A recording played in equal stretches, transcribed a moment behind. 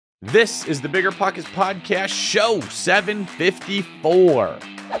This is the Bigger Pockets Podcast, show 754.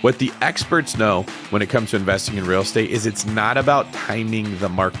 What the experts know when it comes to investing in real estate is it's not about timing the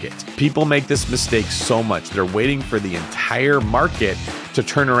market. People make this mistake so much. They're waiting for the entire market to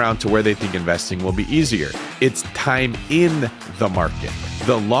turn around to where they think investing will be easier. It's time in the market.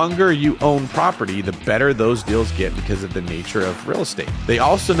 The longer you own property, the better those deals get because of the nature of real estate. They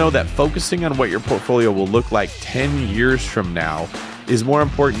also know that focusing on what your portfolio will look like 10 years from now is more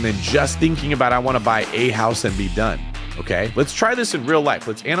important than just thinking about, I want to buy a house and be done. Okay, let's try this in real life.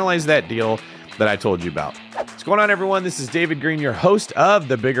 Let's analyze that deal that I told you about. What's going on, everyone? This is David Greene, your host of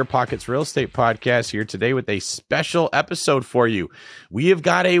the Bigger Pockets Real Estate Podcast, here today with a special episode for you. We have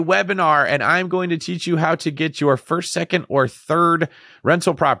got a webinar, and I'm going to teach you how to get your first, second, or third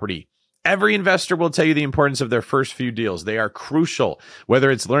rental property. Every investor will tell you the importance of their first few deals. They are crucial. Whether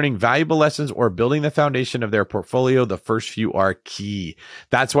it's learning valuable lessons or building the foundation of their portfolio, the first few are key.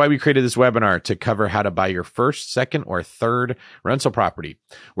 That's why we created this webinar, to cover how to buy your first, second, or third rental property.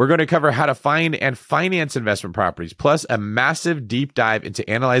 We're going to cover how to find and finance investment properties, plus a massive deep dive into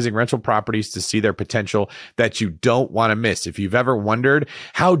analyzing rental properties to see their potential that you don't want to miss. If you've ever wondered,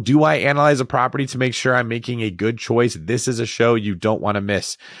 how do I analyze a property to make sure I'm making a good choice? This is a show you don't want to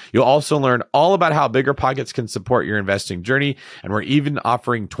miss. You'll also learn all about how BiggerPockets can support your investing journey, and we're even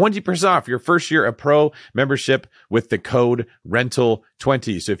offering 20% off your first year of Pro membership with the code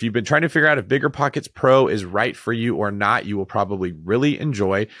RENTAL20. So if you've been trying to figure out if BiggerPockets Pro is right for you or not, you will probably really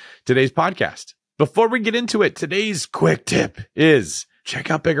enjoy today's podcast. Before we get into it, today's quick tip is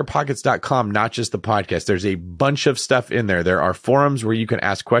check out BiggerPockets.com, not just the podcast. There's a bunch of stuff in there. There are forums where you can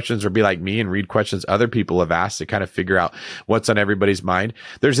ask questions or be like me and read questions other people have asked to kind of figure out what's on everybody's mind.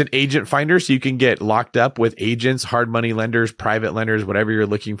 There's an agent finder, so you can get locked up with agents, hard money lenders, private lenders, whatever you're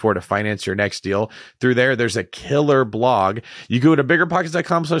looking for to finance your next deal. Through there, there's a killer blog. You go to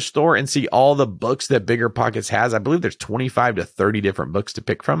BiggerPockets.com/store and see all the books that BiggerPockets has. I believe there's 25 to 30 different books to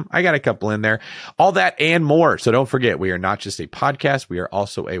pick from. I got a couple in there. All that and more. So don't forget, we are not just a podcast. We are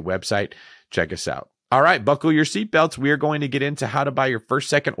also a website. Check us out. All right, buckle your seatbelts. We are going to get into how to buy your first,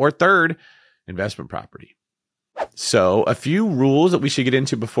 second, or third investment property. So a few rules that we should get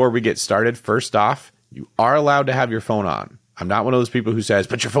into before we get started. First off, you are allowed to have your phone on. I'm not one of those people who says,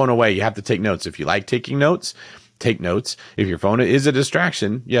 put your phone away. You have to take notes. If you like taking notes, take notes. If your phone is a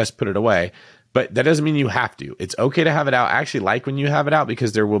distraction, yes, put it away. But that doesn't mean you have to. It's okay to have it out. I actually like when you have it out,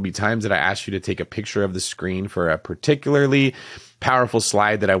 because there will be times that I ask you to take a picture of the screen for a particularly powerful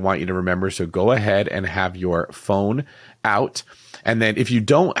slide that I want you to remember. So go ahead and have your phone out. And then if you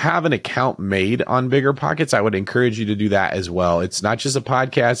don't have an account made on BiggerPockets, I would encourage you to do that as well. It's not just a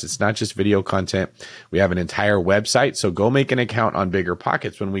podcast. It's not just video content. We have an entire website. So go make an account on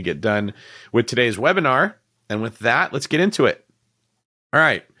BiggerPockets when we get done with today's webinar. And with that, let's get into it. All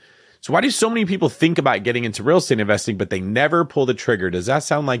right. So why do so many people think about getting into real estate investing, but they never pull the trigger? Does that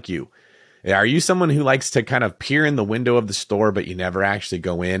sound like you? Are you someone who likes to kind of peer in the window of the store, but you never actually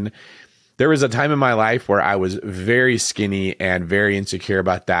go in? There was a time in my life where I was very skinny and very insecure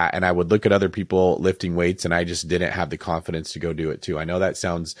about that. And I would look at other people lifting weights, and I just didn't have the confidence to go do it too. I know that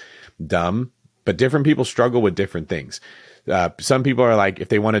sounds dumb, but different people struggle with different things. Some people are like, if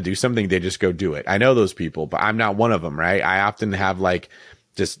they want to do something, they just go do it. I know those people, but I'm not one of them, right? I often have like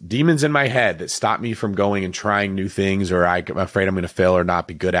just demons in my head that stop me from going and trying new things, or I'm afraid I'm going to fail or not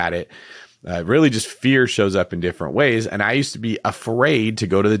be good at it. Really just fear shows up in different ways. And I used to be afraid to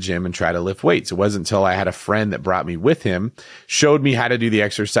go to the gym and try to lift weights. It wasn't until I had a friend that brought me with him, showed me how to do the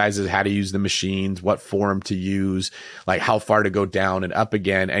exercises, how to use the machines, what form to use, like how far to go down and up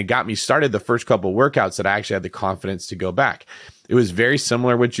again, and got me started the first couple of workouts that I actually had the confidence to go back. It was very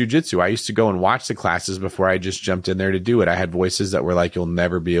similar with jujitsu. I used to go and watch the classes before I just jumped in there to do it. I had voices that were like, you'll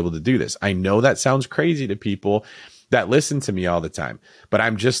never be able to do this. I know that sounds crazy to people that listen to me all the time, but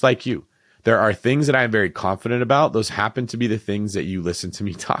I'm just like you. There are things that I'm very confident about. Those happen to be the things that you listen to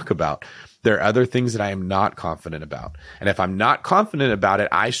me talk about. There are other things that I am not confident about. And if I'm not confident about it,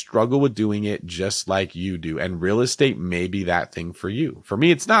 I struggle with doing it just like you do. And real estate may be that thing for you. For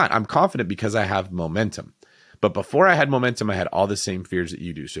me, it's not. I'm confident because I have momentum. But before I had momentum, I had all the same fears that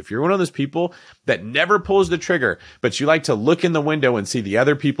you do. So if you're one of those people that never pulls the trigger, but you like to look in the window and see the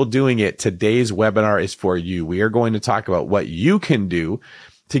other people doing it, today's webinar is for you. We are going to talk about what you can do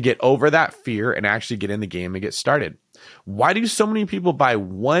to get over that fear and actually get in the game and get started. Why do so many people buy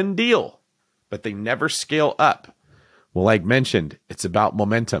one deal, but they never scale up? Well, like mentioned, it's about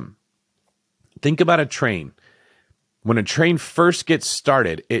momentum. Think about a train. When a train first gets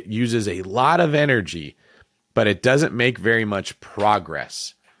started, it uses a lot of energy, but it doesn't make very much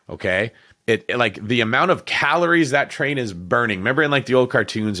progress. Okay. Like the amount of calories that train is burning. Remember in like the old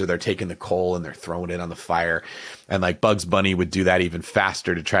cartoons where they're taking the coal and they're throwing it on the fire, and like Bugs Bunny would do that even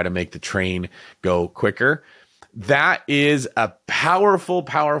faster to try to make the train go quicker. That is a powerful,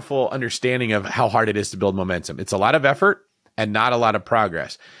 powerful understanding of how hard it is to build momentum. It's a lot of effort and not a lot of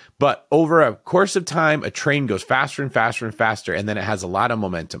progress. But over a course of time, a train goes faster and faster and faster, and then it has a lot of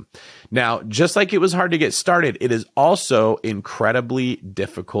momentum. Now, just like it was hard to get started, it is also incredibly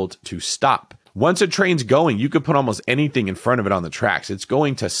difficult to stop. Once a train's going, you could put almost anything in front of it on the tracks. It's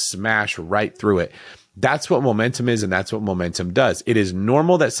going to smash right through it. That's what momentum is, and that's what momentum does. It is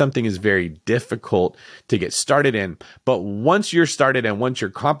normal that something is very difficult to get started in, but once you're started and once you're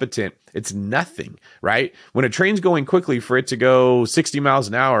competent, it's nothing, right? When a train's going quickly, for it to go 60 miles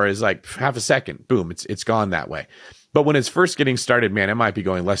an hour is like half a second. Boom, it's gone that way. But when it's first getting started, man, it might be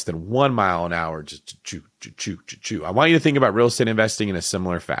going less than 1 mile an hour, just choo, choo, choo, choo, choo. I want you to think about real estate investing in a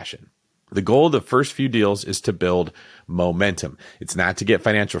similar fashion. The goal of the first few deals is to build momentum. It's not to get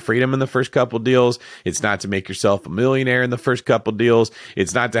financial freedom in the first couple deals. It's not to make yourself a millionaire in the first couple deals.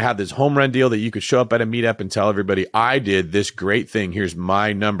 It's not to have this home run deal that you could show up at a meetup and tell everybody, I did this great thing. Here's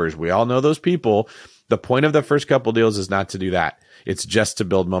my numbers. We all know those people. The point of the first couple deals is not to do that. It's just to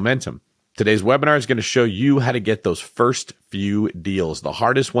build momentum. Today's webinar is going to show you how to get those first few deals, the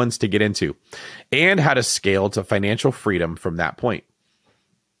hardest ones to get into, and how to scale to financial freedom from that point.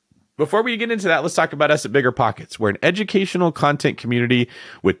 Before we get into that, let's talk about us at BiggerPockets. We're an educational content community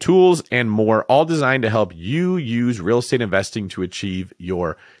with tools and more, all designed to help you use real estate investing to achieve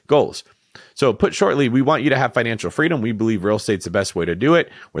your goals. So put shortly, we want you to have financial freedom. We believe real estate's the best way to do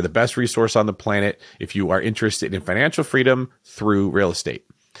it. We're the best resource on the planet if you are interested in financial freedom through real estate.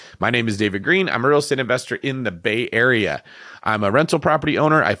 My name is David Greene. I'm a real estate investor in the Bay Area. I'm a rental property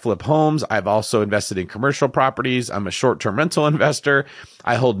owner. I flip homes. I've also invested in commercial properties. I'm a short-term rental investor.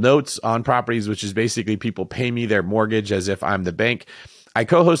 I hold notes on properties, which is basically people pay me their mortgage as if I'm the bank. I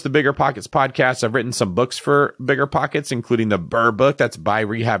co-host the BiggerPockets podcast. I've written some books for BiggerPockets, including the BRRRR book. That's Buy,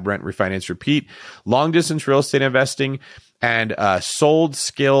 Rehab, Rent, Refinance, Repeat. Long-distance real estate investing. And Sold,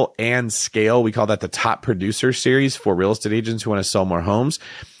 Skill, and Scale. We call that the Top Producer Series for real estate agents who want to sell more homes.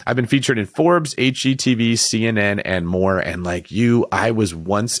 I've been featured in Forbes, HGTV, CNN, and more. And like you, I was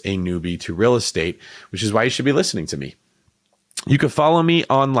once a newbie to real estate, which is why you should be listening to me. You can follow me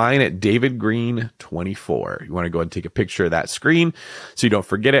online at David Greene 24. You want to go and take a picture of that screen so you don't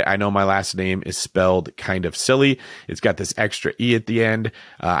forget it. I know my last name is spelled kind of silly. It's got this extra E at the end.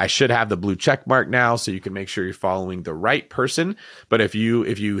 I should have the blue check mark now so you can make sure you're following the right person. But if you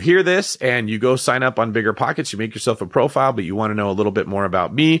hear this and you go sign up on BiggerPockets, you make yourself a profile, but you want to know a little bit more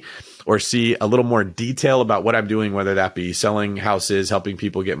about me or see a little more detail about what I'm doing, whether that be selling houses, helping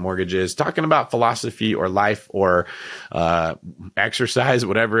people get mortgages, talking about philosophy or life or exercise,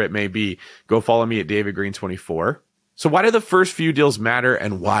 whatever it may be, go follow me at David Greene 24. So why do the first few deals matter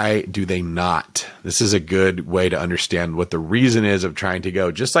and why do they not? This is a good way to understand what the reason is of trying to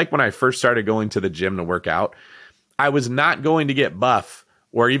go. Just like when I first started going to the gym to work out, I was not going to get buff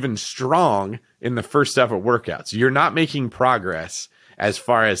or even strong in the first several workouts. You're not making progress as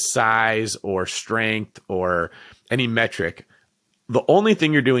far as size or strength or any metric. The only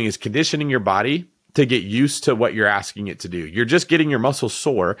thing you're doing is conditioning your body to get used to what you're asking it to do. You're just getting your muscles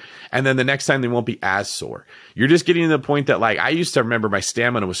sore, and then the next time they won't be as sore. You're just getting to the point that, like, I used to remember my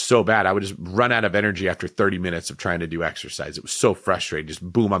stamina was so bad, I would just run out of energy after 30 minutes of trying to do exercise. It was so frustrating. Just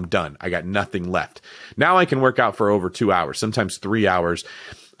boom, I'm done. I got nothing left. Now I can work out for over 2 hours, sometimes 3 hours.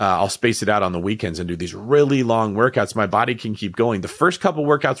 I'll space it out on the weekends and do these really long workouts. My body can keep going. The first couple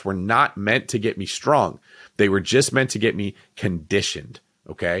workouts were not meant to get me strong. They were just meant to get me conditioned.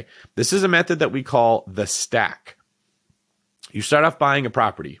 Okay. This is a method that we call the stack. You start off buying a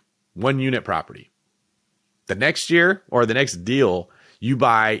property, 1 unit property. The next year or the next deal, you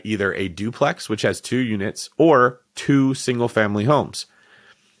buy either a duplex, which has 2 units, or 2 single family homes.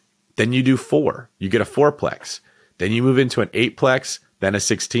 Then you do 4, you get a 4-plex. Then you move into an 8-plex, then a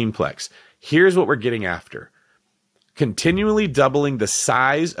 16-plex. Here's what we're getting after. Continually doubling the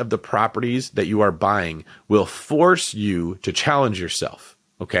size of the properties that you are buying will force you to challenge yourself.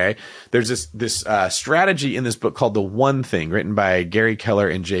 Okay. There's this strategy in this book called The One Thing, written by Gary Keller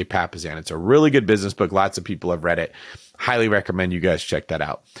and Jay Papasan. It's a really good business book. Lots of people have read it. Highly recommend you guys check that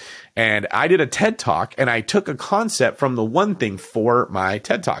out. And I did a TED Talk, and I took a concept from The One Thing for my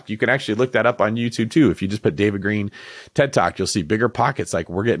TED Talk. You can actually look that up on YouTube too. If you just put David Greene TED Talk, you'll see BiggerPockets. Like,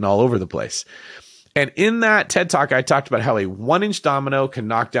 we're getting all over the place. And in that TED Talk, I talked about how a 1-inch domino can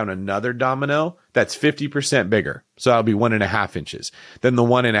knock down another domino that's 50% bigger. So that'll be 1.5 inches. Then the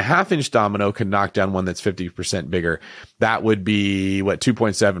 1.5-inch domino can knock down one that's 50% bigger. That would be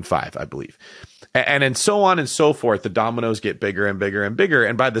 2.75, I believe. And so on and so forth. The dominoes get bigger and bigger and bigger.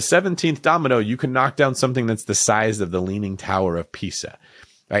 And by the 17th domino, you can knock down something that's the size of the Leaning Tower of Pisa.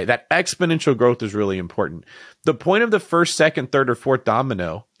 Right? That exponential growth is really important. The point of the first, second, third, or fourth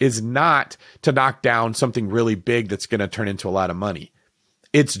domino is not to knock down something really big that's going to turn into a lot of money.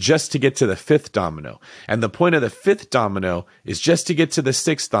 It's just to get to the 5th domino. And the point of the 5th domino is just to get to the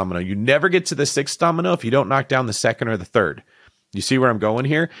 6th domino. You never get to the 6th domino if you don't knock down the 2nd or the 3rd. You see where I'm going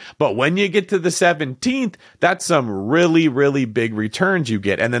here? But when you get to the 17th, that's some really, really big returns you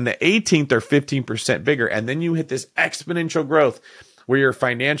get. And then the 18th are 15% bigger. And then you hit this exponential growth where your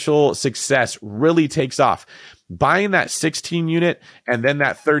financial success really takes off. Buying that 16 unit and then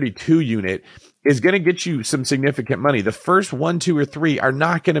that 32 unit is going to get you some significant money. The first 1, 2, or 3 are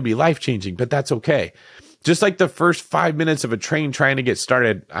not going to be life-changing, but that's okay. Just like the first 5 minutes of a train trying to get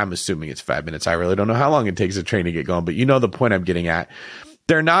started, I'm assuming it's 5 minutes. I really don't know how long it takes a train to get going, but you know the point I'm getting at.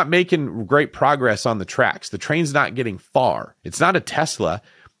 They're not making great progress on the tracks. The train's not getting far. It's not a Tesla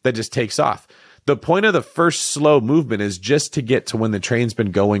that just takes off. The point of the first slow movement is just to get to when the train's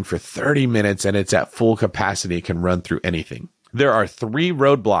been going for 30 minutes and it's at full capacity, it can run through anything. There are 3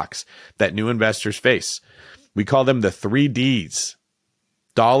 roadblocks that new investors face. We call them the 3 Ds: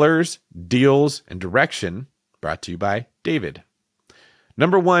 dollars, deals, and direction, brought to you by David.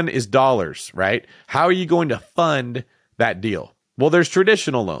 Number 1 is dollars, right? How are you going to fund that deal? Well, there's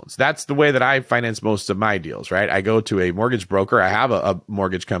traditional loans. That's the way that I finance most of my deals, right? I go to a mortgage broker. I have a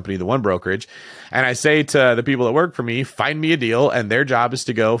mortgage company, the One Brokerage, and I say to the people that work for me, find me a deal, and their job is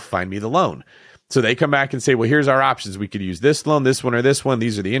to go find me the loan. So they come back and say, well, here's our options. We could use this loan, this one, or this one.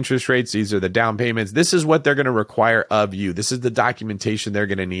 These are the interest rates. These are the down payments. This is what they're going to require of you. This is the documentation they're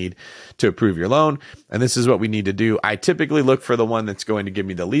going to need to approve your loan. And this is what we need to do. I typically look for the one that's going to give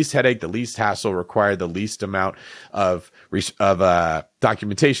me the least headache, the least hassle, require the least amount of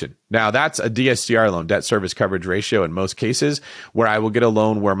documentation. Now, that's a DSCR loan, debt service coverage ratio, in most cases, where I will get a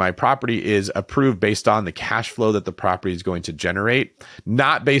loan where my property is approved based on the cash flow that the property is going to generate,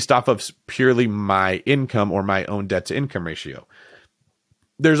 not based off of purely my income or my own debt to income ratio.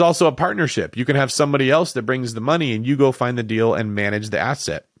 There's also a partnership. You can have somebody else that brings the money and you go find the deal and manage the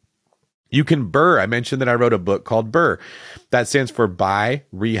asset. You can BRRRR. I mentioned that I wrote a book called BRRRR. That stands for buy,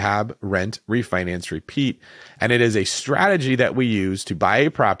 rehab, rent, refinance, repeat. And it is a strategy that we use to buy a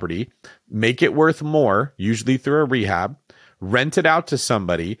property, make it worth more, usually through a rehab, rent it out to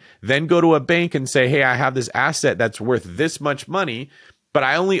somebody, then go to a bank and say, hey, I have this asset that's worth this much money, but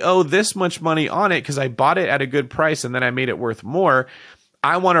I only owe this much money on it because I bought it at a good price and then I made it worth more.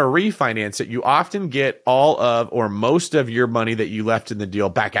 I want to refinance it. You often get all of or most of your money that you left in the deal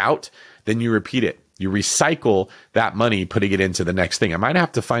back out. Then you repeat it. You recycle that money, putting it into the next thing. I might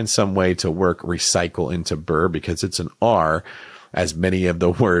have to find some way to work recycle into BRRRR because it's an R, as many of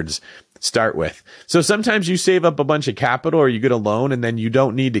the words start with. So sometimes you save up a bunch of capital or you get a loan and then you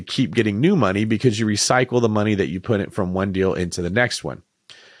don't need to keep getting new money because you recycle the money that you put it from one deal into the next one.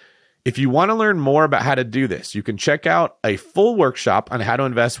 If you want to learn more about how to do this, you can check out a full workshop on how to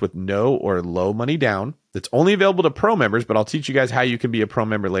invest with no or low money down. That's only available to pro members, but I'll teach you guys how you can be a pro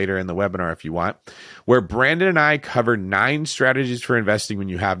member later in the webinar if you want, where Brandon and I cover 9 strategies for investing when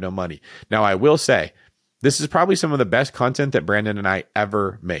you have no money. Now, I will say, this is probably some of the best content that Brandon and I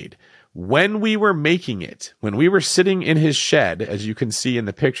ever made. When we were making it, when we were sitting in his shed, as you can see in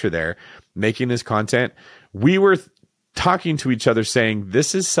the picture there, making this content, we were talking to each other saying,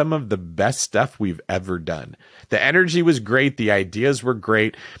 this is some of the best stuff we've ever done. The energy was great. The ideas were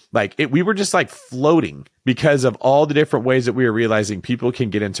great. We were just like floating because of all the different ways that we were realizing people can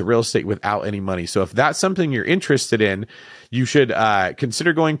get into real estate without any money. So if that's something you're interested in, you should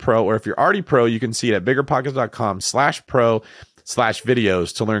consider going pro, or if you're already pro, you can see it at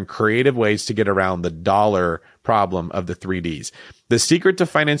biggerpockets.com/pro/videos to learn creative ways to get around the dollar problem of the 3 Ds. The secret to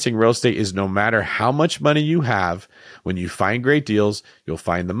financing real estate is no matter how much money you have, when you find great deals, you'll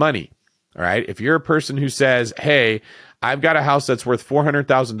find the money. All right. If you're a person who says, hey, I've got a house that's worth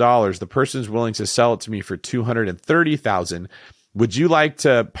 $400,000. The person's willing to sell it to me for $230,000. Would you like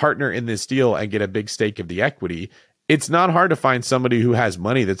to partner in this deal and get a big stake of the equity? It's not hard to find somebody who has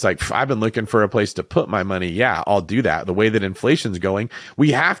money that's like, I've been looking for a place to put my money. Yeah, I'll do that. The way that inflation's going,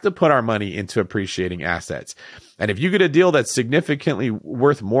 we have to put our money into appreciating assets. And if you get a deal that's significantly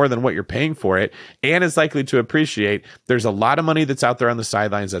worth more than what you're paying for it and is likely to appreciate, there's a lot of money that's out there on the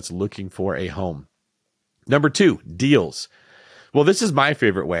sidelines that's looking for a home. Number 2, deals. Well, this is my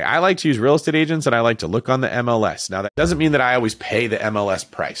favorite way. I like to use real estate agents and I like to look on the MLS. Now, that doesn't mean that I always pay the MLS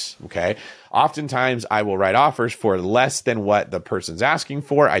price, okay? Oftentimes, I will write offers for less than what the person's asking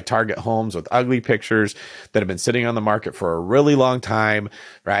for. I target homes with ugly pictures that have been sitting on the market for a really long time,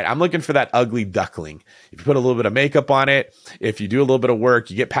 right? I'm looking for that ugly duckling. If you put a little bit of makeup on it, if you do a little bit of work,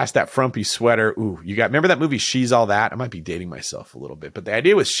 you get past that frumpy sweater. Ooh, remember that movie, She's All That? I might be dating myself a little bit, but the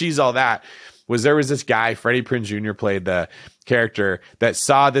idea with She's All That was there was this guy, Freddie Prinze Jr. played the character that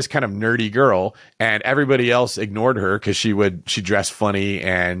saw this kind of nerdy girl and everybody else ignored her because she dressed funny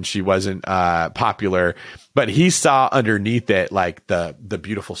and she wasn't popular, but he saw underneath it like the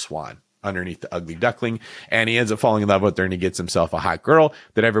beautiful swan underneath the ugly duckling, and he ends up falling in love with her and he gets himself a hot girl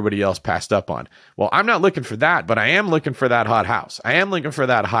that everybody else passed up on. Well, I'm not looking for that, but I am looking for that hot house. I am looking for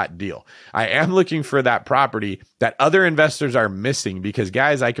that hot deal. I am looking for that property that other investors are missing because,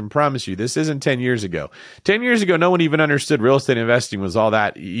 guys, I can promise you this isn't 10 years ago. 10 years ago, no one even understood real estate investing was all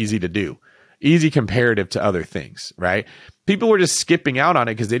that easy to do. Easy comparative to other things, right? People were just skipping out on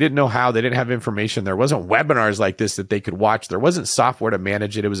it because they didn't know how. They didn't have information. There wasn't webinars like this that they could watch. There wasn't software to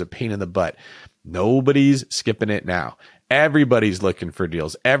manage it. It was a pain in the butt. Nobody's skipping it now. Everybody's looking for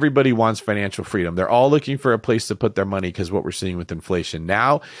deals. Everybody wants financial freedom. They're all looking for a place to put their money because what we're seeing with inflation.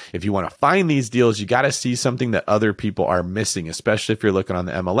 Now, if you want to find these deals, you got to see something that other people are missing, especially if you're looking on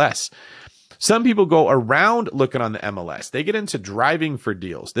the MLS. Some people go around looking on the MLS. They get into driving for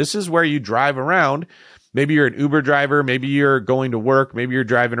deals. This is where you drive around. Maybe you're an Uber driver. Maybe you're going to work. Maybe you're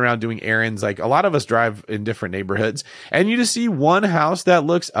driving around doing errands. Like a lot of us drive in different neighborhoods and you just see one house that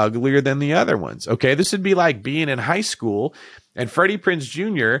looks uglier than the other ones. Okay. This would be like being in high school and Freddie Prinze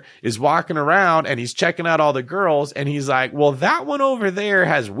Jr. is walking around and he's checking out all the girls and he's like, well, that one over there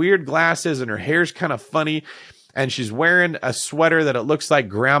has weird glasses and her hair's kind of funny. And she's wearing a sweater that it looks like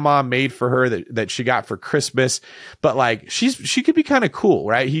grandma made for her that she got for Christmas. But like she could be kind of cool,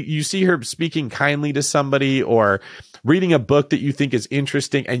 right? You see her speaking kindly to somebody or reading a book that you think is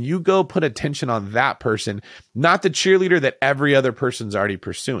interesting and you go put attention on that person, not the cheerleader that every other person's already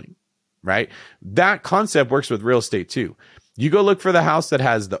pursuing, right? That concept works with real estate too. You go look for the house that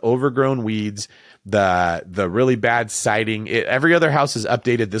has the overgrown weeds, the really bad siding. Every other house is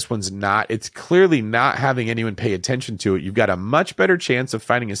updated. This one's not. It's clearly not having anyone pay attention to it. You've got a much better chance of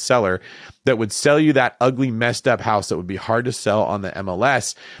finding a seller that would sell you that ugly, messed up house that would be hard to sell on the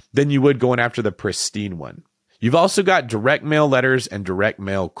MLS than you would going after the pristine one. You've also got direct mail letters and direct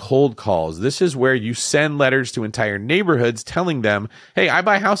mail cold calls. This is where you send letters to entire neighborhoods telling them, hey, I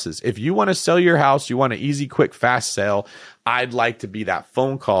buy houses. If you want to sell your house, you want an easy, quick, fast sale, I'd like to be that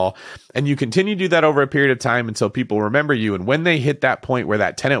phone call. And you continue to do that over a period of time until people remember you. And when they hit that point where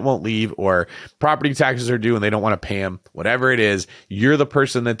that tenant won't leave or property taxes are due and they don't want to pay them, whatever it is, you're the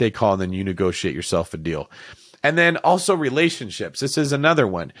person that they call and then you negotiate yourself a deal. And then also relationships. This is another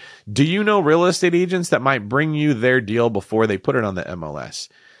one. Do you know real estate agents that might bring you their deal before they put it on the MLS?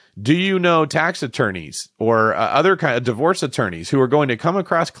 Do you know tax attorneys or other kind of divorce attorneys who are going to come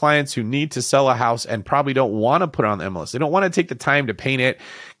across clients who need to sell a house and probably don't want to put it on the MLS? They don't want to take the time to paint it,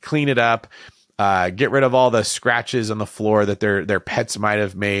 clean it up, get rid of all the scratches on the floor that their pets might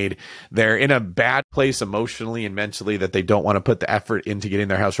have made. They're in a bad place emotionally and mentally that they don't want to put the effort into getting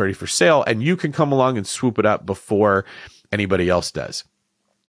their house ready for sale. And you can come along and swoop it up before anybody else does.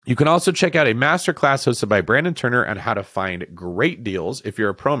 You can also check out a masterclass hosted by Brandon Turner on how to find great deals if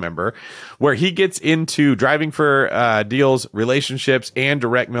you're a pro member, where he gets into driving for deals, relationships, and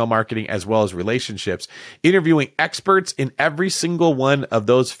direct mail marketing, as well as relationships, interviewing experts in every single one of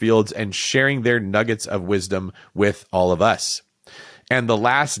those fields and sharing their nuggets of wisdom with all of us. And the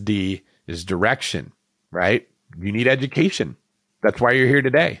last D is direction, right? You need education. That's why you're here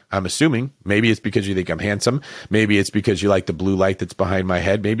today. I'm assuming maybe it's because you think I'm handsome. Maybe it's because you like the blue light that's behind my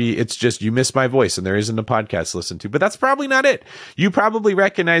head. Maybe it's just you miss my voice and there isn't a podcast to listen to, but that's probably not it. You probably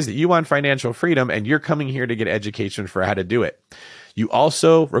recognize that you want financial freedom and you're coming here to get education for how to do it. You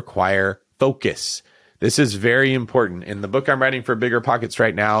also require focus. This is very important. In the book I'm writing for BiggerPockets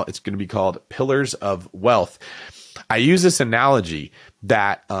right now, it's going to be called Pillars of Wealth. I use this analogy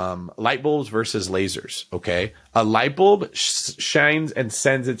that light bulbs versus lasers, okay? A light bulb shines and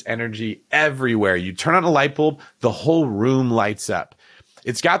sends its energy everywhere. You turn on a light bulb, the whole room lights up.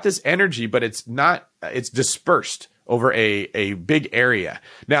 It's got this energy, but it's dispersed over a big area.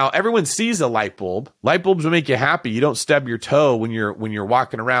 Now, everyone sees a light bulb. Light bulbs will make you happy. You don't stub your toe when you're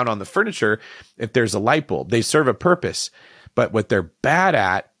walking around on the furniture if there's a light bulb. They serve a purpose. But what they're bad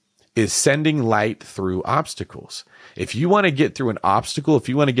at is sending light through obstacles. If you want to get through an obstacle, if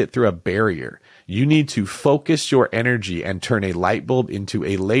you want to get through a barrier, you need to focus your energy and turn a light bulb into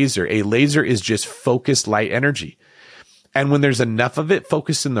a laser. A laser is just focused light energy. And when there's enough of it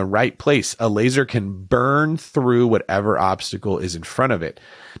focused in the right place, a laser can burn through whatever obstacle is in front of it.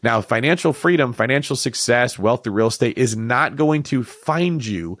 Now, financial freedom, financial success, wealth through real estate is not going to find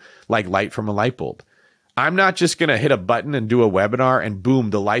you like light from a light bulb. I'm not just going to hit a button and do a webinar and boom,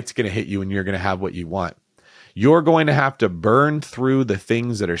 the light's going to hit you and you're going to have what you want. You're going to have to burn through the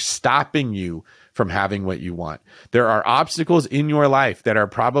things that are stopping you from having what you want. There are obstacles in your life that are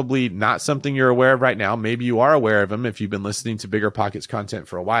probably not something you're aware of right now. Maybe you are aware of them if you've been listening to BiggerPockets content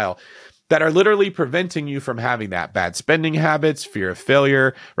for a while, that are literally preventing you from having that. Bad spending habits, fear of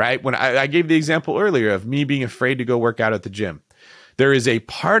failure, right? When I gave the example earlier of me being afraid to go work out at the gym. There is a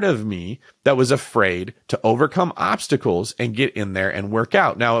part of me that was afraid to overcome obstacles and get in there and work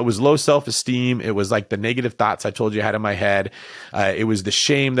out. Now, it was low self-esteem. It was like the negative thoughts I told you I had in my head. It was the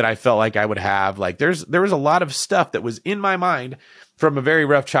shame that I felt like I would have. Like there was a lot of stuff that was in my mind from a very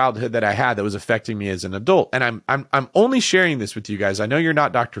rough childhood that I had that was affecting me as an adult. And I'm only sharing this with you guys. I know you're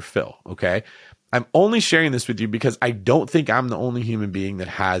not Dr. Phil, okay? I'm only sharing this with you because I don't think I'm the only human being that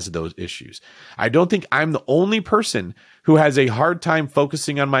has those issues. I don't think I'm the only person who has a hard time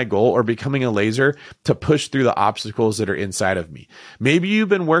focusing on my goal or becoming a laser to push through the obstacles that are inside of me. Maybe you've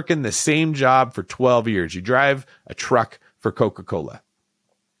been working the same job for 12 years. You drive a truck for Coca-Cola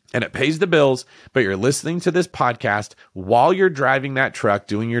and it pays the bills, but you're listening to this podcast while you're driving that truck,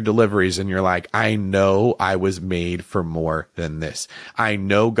 doing your deliveries, and you're like, I know I was made for more than this. I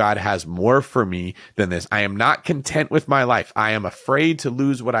know God has more for me than this. I am not content with my life. I am afraid to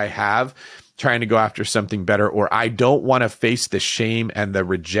lose what I have, trying to go after something better, or I don't want to face the shame and the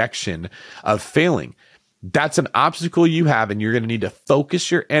rejection of failing. That's an obstacle you have, and you're going to need to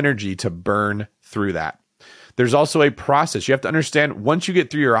focus your energy to burn through that. There's also a process. You have to understand, once you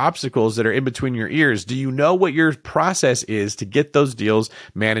get through your obstacles that are in between your ears, do you know what your process is to get those deals,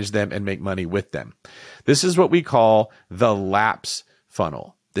 manage them, and make money with them? This is what we call the lapse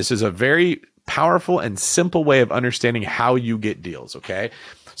funnel. This is a very powerful and simple way of understanding how you get deals, okay?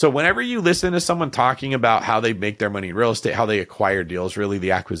 So whenever you listen to someone talking about how they make their money in real estate, how they acquire deals, really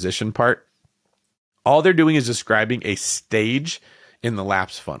the acquisition part, all they're doing is describing a stage in the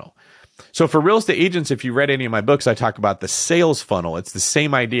lapse funnel. So for real estate agents, if you read any of my books, I talk about the sales funnel. It's the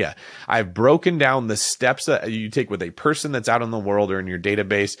same idea. I've broken down the steps that you take with a person that's out in the world or in your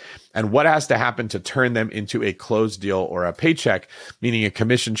database and what has to happen to turn them into a closed deal or a paycheck, meaning a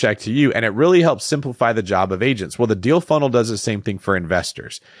commission check to you. And it really helps simplify the job of agents. Well, the deal funnel does the same thing for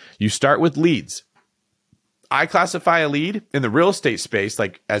investors. You start with leads. I classify a lead in the real estate space,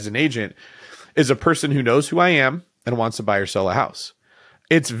 like as an agent, is a person who knows who I am and wants to buy or sell a house.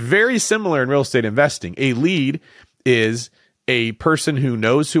 It's very similar in real estate investing. A lead is a person who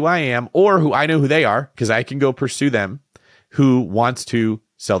knows who I am or who I know who they are because I can go pursue them, who wants to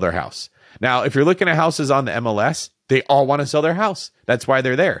sell their house. Now, if you're looking at houses on the MLS, they all want to sell their house. That's why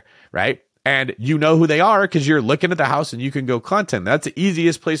they're there, right? And you know who they are because you're looking at the house and you can go content. That's the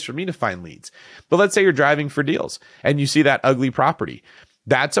easiest place for me to find leads. But let's say you're driving for deals and you see that ugly property.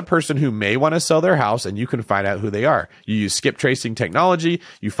 That's a person who may want to sell their house and you can find out who they are. You use skip tracing technology,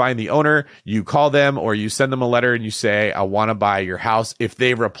 you find the owner, you call them or you send them a letter and you say, I want to buy your house. If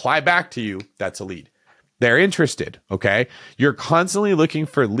they reply back to you, that's a lead. They're interested, okay? You're constantly looking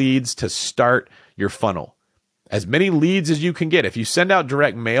for leads to start your funnel. As many leads as you can get. If you send out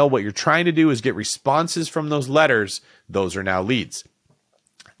direct mail, what you're trying to do is get responses from those letters. Those are now leads.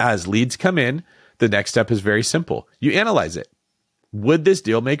 As leads come in, the next step is very simple. You analyze it. Would this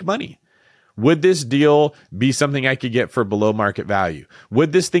deal make money? Would this deal be something I could get for below market value?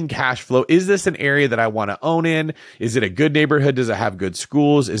 Would this thing cash flow? Is this an area that I want to own in? Is it a good neighborhood? Does it have good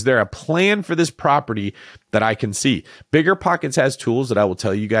schools? Is there a plan for this property that I can see? BiggerPockets has tools that I will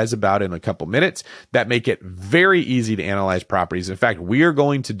tell you guys about in a couple minutes that make it very easy to analyze properties. In fact, we are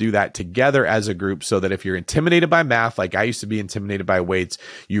going to do that together as a group so that if you're intimidated by math, like I used to be intimidated by weights,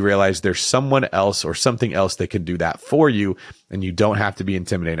 you realize there's someone else or something else that can do that for you and you don't have to be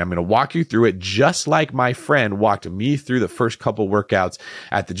intimidated. I'm going to walk you through it just like my friend walked me through the first couple workouts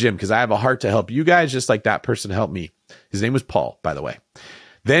at the gym because I have a heart to help you guys just like that person helped me. His name was Paul, by the way.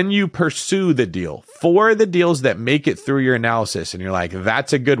 Then you pursue the deal. For the deals that make it through your analysis and you're like,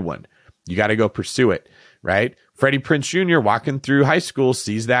 that's a good one. You got to go pursue it, right? Freddie Prinze Jr. walking through high school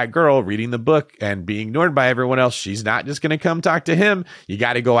sees that girl reading the book and being ignored by everyone else. She's not just going to come talk to him. You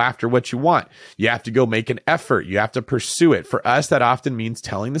got to go after what you want. You have to go make an effort. You have to pursue it. For us, that often means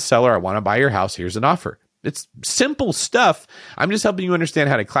telling the seller, I want to buy your house. Here's an offer. It's simple stuff. I'm just helping you understand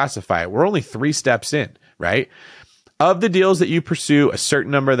how to classify it. We're only 3 steps in, right? Of the deals that you pursue, a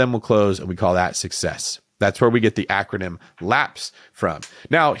certain number of them will close, and we call that success. That's where we get the acronym LAPS from.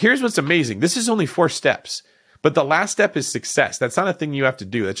 Now, here's what's amazing. This is only 4 steps. But the last step is success. That's not a thing you have to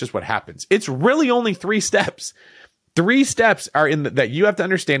do. That's just what happens. It's really only 3 steps. 3 steps are that you have to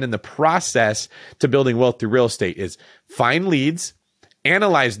understand in the process to building wealth through real estate is find leads,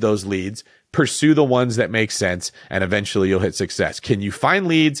 analyze those leads, pursue the ones that make sense, and eventually you'll hit success. Can you find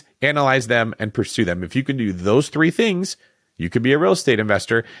leads, analyze them, and pursue them? If you can do those 3 things, you could be a real estate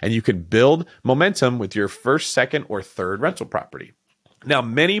investor and you can build momentum with your first, second, or third rental property. Now,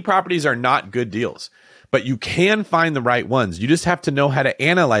 many properties are not good deals, but you can find the right ones. You just have to know how to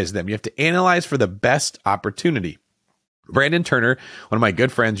analyze them. You have to analyze for the best opportunity. Brandon Turner, one of my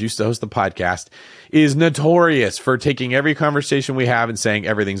good friends, used to host the podcast, is notorious for taking every conversation we have and saying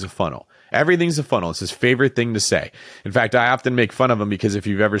everything's a funnel. Everything's a funnel. It's his favorite thing to say. In fact, I often make fun of him because if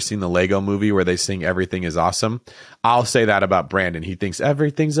you've ever seen the Lego movie where they sing everything is awesome, I'll say that about Brandon. He thinks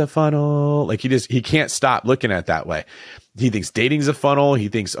everything's a funnel. Like he can't stop looking at it that way. He thinks dating's a funnel. He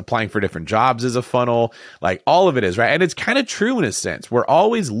thinks applying for different jobs is a funnel. Like all of it is, right? And it's kind of true in a sense. We're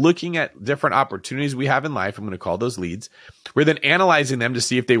always looking at different opportunities we have in life. I'm going to call those leads. We're then analyzing them to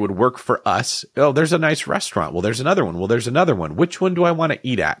see if they would work for us. Oh, there's a nice restaurant. Well, there's another one. Well, there's another one. Which one do I want to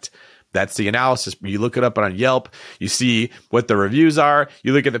eat at? That's the analysis. You look it up on Yelp, you see what the reviews are,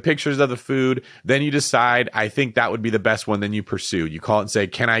 you look at the pictures of the food, then you decide, I think that would be the best one, then you pursue. You call it and say,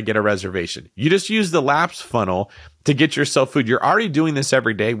 can I get a reservation? You just use the LAPS funnel to get yourself food. You're already doing this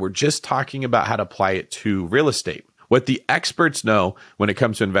every day. We're just talking about how to apply it to real estate. What the experts know when it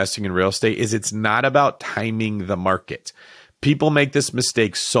comes to investing in real estate is it's not about timing the market. People make this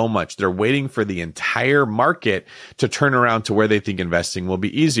mistake so much. They're waiting for the entire market to turn around to where they think investing will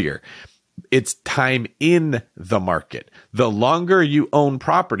be easier. It's time in the market. The longer you own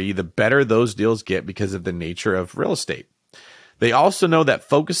property, the better those deals get because of the nature of real estate. They also know that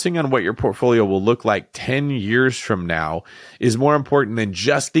focusing on what your portfolio will look like 10 years from now is more important than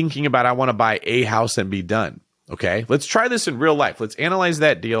just thinking about, I want to buy a house and be done. Okay, let's try this in real life. Let's analyze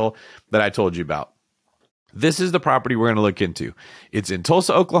that deal that I told you about. This is the property we're going to look into. It's in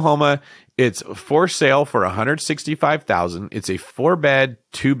Tulsa, Oklahoma. It's for sale for $165,000. It's a 4-bed,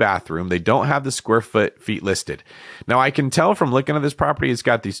 2-bathroom. They don't have the square feet listed. Now, I can tell from looking at this property, it's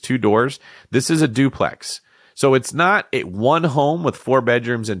got these 2 doors. This is a duplex. So it's not a one home with 4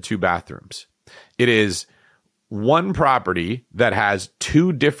 bedrooms and 2 bathrooms. It is one property that has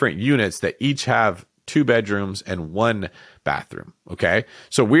 2 different units that each have 2 bedrooms and 1 bathroom. Okay.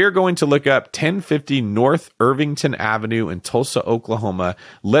 So we are going to look up 1050 North Irvington Avenue in Tulsa, Oklahoma.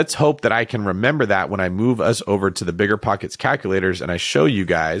 Let's hope that I can remember that when I move us over to the BiggerPockets calculators and I show you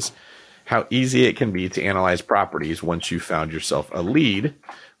guys how easy it can be to analyze properties once you found yourself a lead,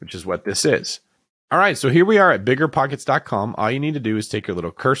 which is what this is. All right. So here we are at BiggerPockets.com. All you need to do is take your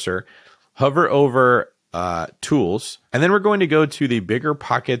little cursor, hover over tools, and then we're going to go to the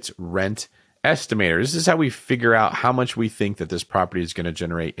BiggerPockets rent estimator. This is how we figure out how much we think that this property is going to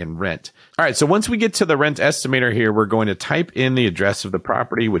generate in rent. All right, so once we get to the rent estimator here, we're going to type in the address of the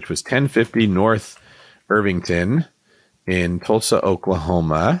property, which was 1050 North Irvington in Tulsa,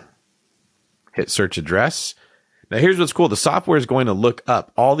 Oklahoma. Hit search address. Now, here's what's cool. The software is going to look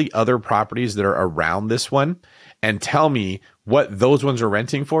up all the other properties that are around this one and tell me what those ones are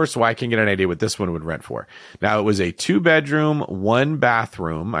renting for so I can get an idea what this one would rent for. Now, it was a 2-bedroom,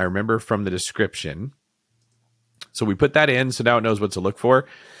 1-bathroom. I remember from the description. So we put that in, so now it knows what to look for.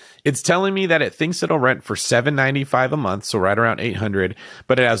 It's telling me that it thinks it'll rent for $795 a month, so right around $800,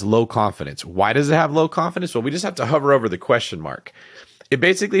 but it has low confidence. Why does it have low confidence? Well, we just have to hover over the question mark. It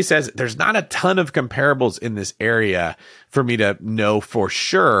basically says there's not a ton of comparables in this area for me to know for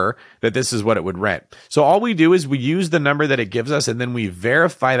sure that this is what it would rent. So all we do is we use the number that it gives us, and then we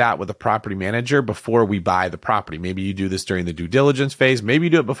verify that with a property manager before we buy the property. Maybe you do this during the due diligence phase. Maybe you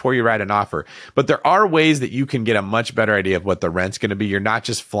do it before you write an offer. But there are ways that you can get a much better idea of what the rent's going to be. You're not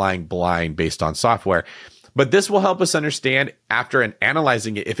just flying blind based on software. But this will help us understand after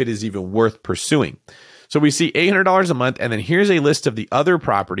analyzing it if it is even worth pursuing. So we see $800 a month, and then here's a list of the other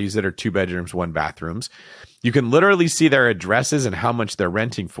properties that are 2 bedrooms, 1 bathrooms. You can literally see their addresses and how much they're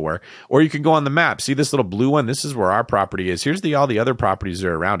renting for, or you can go on the map. See this little blue one? This is where our property is. Here's all the other properties that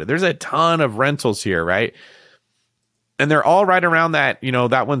are around it. There's a ton of rentals here, right? And they're all right around that,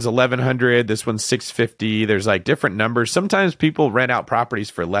 that one's $1,100, this one's $650. There's like different numbers. Sometimes people rent out properties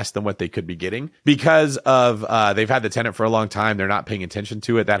for less than what they could be getting because of they've had the tenant for a long time. They're not paying attention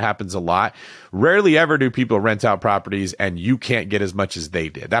to it. That happens a lot. Rarely ever do people rent out properties and you can't get as much as they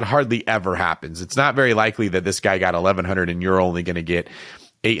did. That hardly ever happens. It's not very likely that this guy got $1,100 and you're only going to get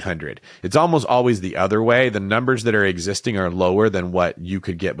 $800. It's almost always the other way. The numbers that are existing are lower than what you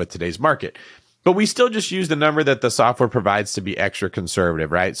could get with today's market. But we still just use the number that the software provides to be extra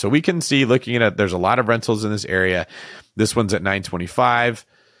conservative, right? So we can see, looking at it, there's a lot of rentals in this area. This one's at $925.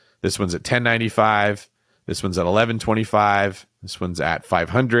 This one's at $1,095. This one's at $1,125. This one's at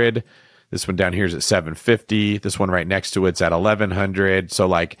 $500. This one down here is at $750. This one right next to it's at $1,100. So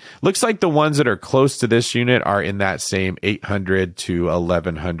like, looks like the ones that are close to this unit are in that same $800 to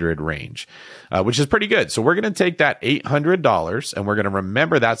 $1,100 range, which is pretty good. So we're going to take that $800 and we're going to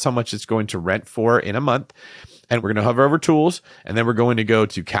remember that's how much it's going to rent for in a month. And we're going to hover over tools, and then we're going to go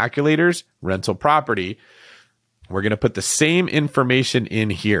to calculators, rental property. We're going to put the same information in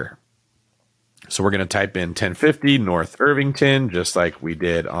here. So we're going to type in 1050 North Irvington, just like we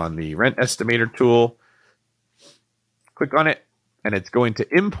did on the rent estimator tool. Click on it, and it's going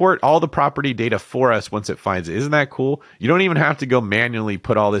to import all the property data for us once it finds it. Isn't that cool? You don't even have to go manually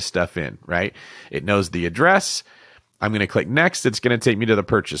put all this stuff in, right? It knows the address. I'm going to click next. It's going to take me to the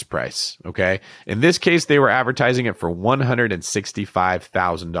purchase price. Okay. In this case, they were advertising it for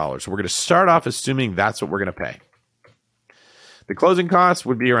 $165,000. So we're going to start off assuming that's what we're going to pay. The closing costs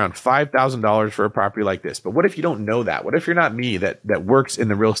would be around $5,000 for a property like this. But what if you don't know that? What if you're not me that works in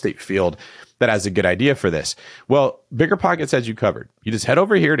the real estate field that has a good idea for this? Well, BiggerPockets has you covered. You just head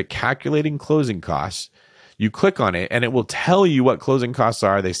over here to calculating closing costs. You click on it and it will tell you what closing costs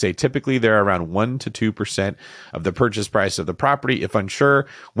are. They say typically they're around 1 to 2% of the purchase price of the property. If unsure,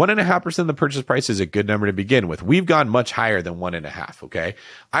 1.5% of the purchase price is a good number to begin with. We've gone much higher than 1.5%. Okay.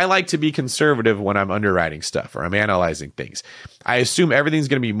 I like to be conservative when I'm underwriting stuff or I'm analyzing things. I assume everything's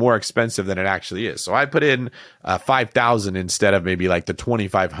going to be more expensive than it actually is. So I put in 5,000 instead of maybe like the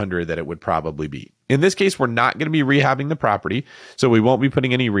 2,500 that it would probably be. In this case, we're not going to be rehabbing the property. So we won't be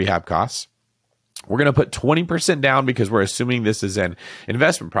putting any rehab costs. We're going to put 20% down because we're assuming this is an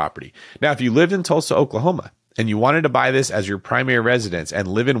investment property. Now, if you lived in Tulsa, Oklahoma, and you wanted to buy this as your primary residence and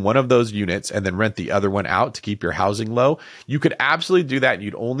live in one of those units and then rent the other one out to keep your housing low, you could absolutely do that. And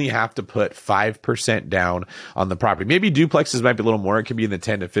you'd only have to put 5% down on the property. Maybe duplexes might be a little more. It could be in the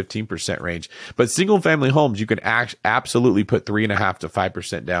 10 to 15% range. But single family homes, you can absolutely put 3.5% to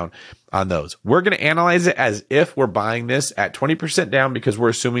 5% down on those. We're going to analyze it as if we're buying this at 20% down because we're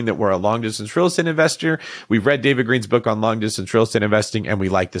assuming that we're a long distance real estate investor. We've read David Greene's book on long distance real estate investing and we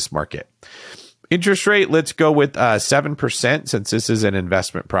like this market. Interest rate, let's go with 7% since this is an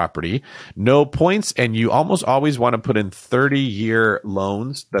investment property. No points, and you almost always want to put in 30-year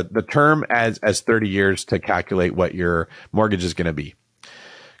loans, the term as 30 years to calculate what your mortgage is going to be.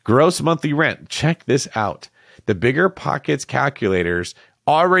 Gross monthly rent, check this out. The BiggerPockets calculators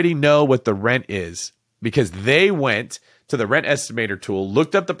already know what the rent is because they went to the rent estimator tool,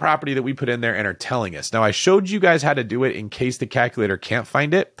 looked up the property that we put in there and are telling us. Now, I showed you guys how to do it in case the calculator can't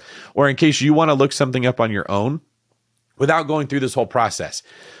find it or in case you want to look something up on your own without going through this whole process.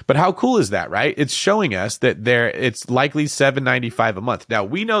 But how cool is that, right? It's showing us that it's likely $795 a month. Now,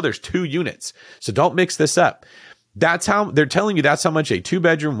 we know there's 2 units, so don't mix this up. That's how they're telling you that's how much a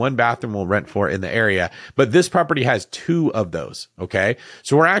 2-bedroom, 1-bathroom will rent for in the area. But this property has 2 of those. Okay.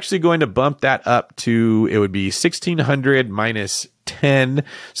 So we're actually going to bump that up to, it would be 1,600 minus 10.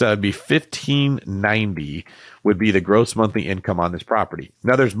 So that'd be 1,590 would be the gross monthly income on this property.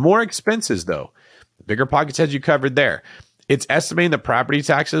 Now there's more expenses though. BiggerPockets has you covered there. It's estimating the property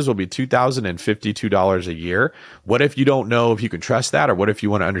taxes will be $2,052 a year. What if you don't know if you can trust that, or what if you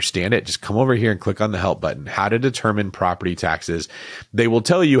want to understand it? Just come over here and click on the help button, how to determine property taxes. They will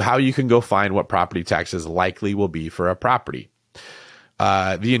tell you how you can go find what property taxes likely will be for a property.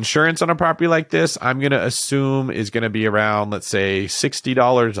 The insurance on a property like this, I'm going to assume is going to be around, let's say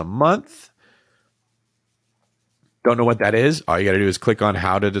 $60 a month. Don't know what that is. All you got to do is click on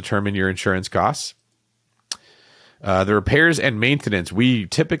how to determine your insurance costs. The repairs and maintenance, we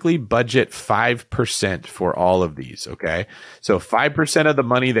typically budget 5% for all of these, okay? So 5% of the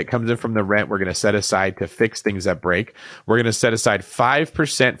money that comes in from the rent, we're going to set aside to fix things that break. We're going to set aside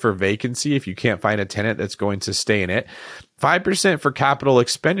 5% for vacancy if you can't find a tenant that's going to stay in it. 5% for capital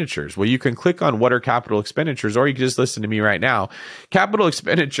expenditures. Well, you can click on what are capital expenditures, or you can just listen to me right now. Capital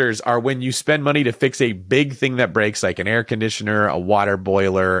expenditures are when you spend money to fix a big thing that breaks, like an air conditioner, a water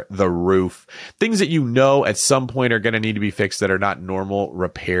boiler, the roof, things that you know at some point are going to need to be fixed that are not normal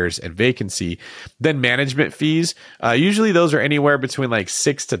repairs and vacancy. Then management fees. Usually those are anywhere between like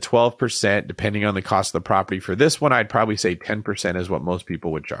 6 to 12%, depending on the cost of the property. For this one, I'd probably say 10% is what most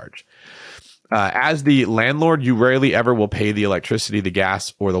people would charge. As the landlord, you rarely ever will pay the electricity, the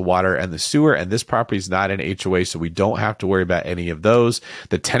gas, or the water and the sewer. And this property is not an HOA, so we don't have to worry about any of those.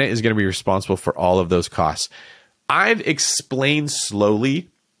 The tenant is going to be responsible for all of those costs. I've explained slowly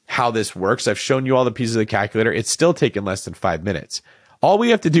how this works. I've shown you all the pieces of the calculator. It's still taken less than 5 minutes. All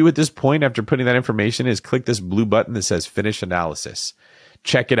we have to do at this point after putting that information is click this blue button that says Finish Analysis.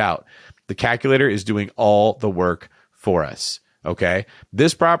 Check it out. The calculator is doing all the work for us. Okay.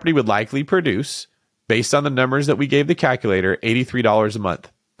 This property would likely produce, based on the numbers that we gave the calculator, $83 a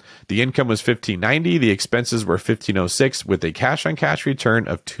month. The income was $1,590. The expenses were $1,506 with a cash on cash return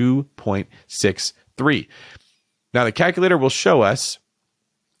of 2.63. Now the calculator will show us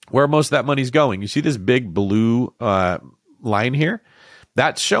where most of that money's going. You see this big blue line here?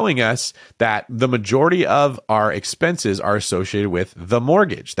 That's showing us that the majority of our expenses are associated with the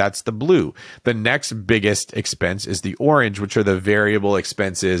mortgage. That's the blue. The next biggest expense is the orange, which are the variable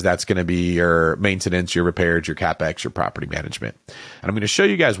expenses. That's going to be your maintenance, your repairs, your CapEx, your property management. And I'm going to show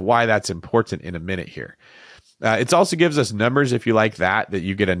you guys why that's important in a minute here. It also gives us numbers, if you like that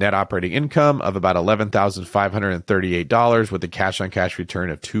you get a net operating income of about $11,538 with a cash on cash return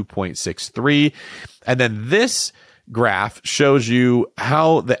of 2.63. And then this graph shows you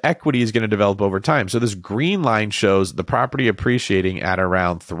how the equity is going to develop over time. So this green line shows the property appreciating at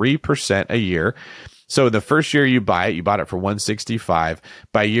around 3% a year. So the first year you buy it, you bought it for $165.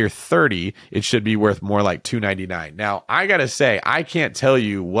 By year 30, it should be worth more like $299. Now, I got to say, I can't tell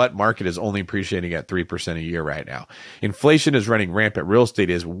you what market is only appreciating at 3% a year right now. Inflation is running rampant. Real estate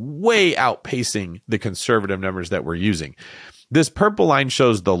is way outpacing the conservative numbers that we're using. This purple line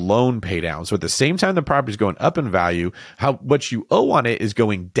shows the loan pay down. So at the same time the property is going up in value, what you owe on it is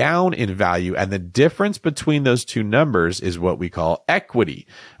going down in value. And the difference between those two numbers is what we call equity.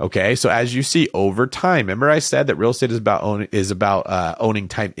 Okay. So as you see over time, remember I said that real estate is about owning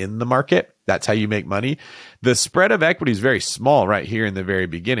time in the market. That's how you make money. The spread of equity is very small right here in the very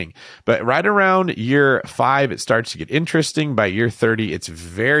beginning. But right around year 5, it starts to get interesting. By year 30, it's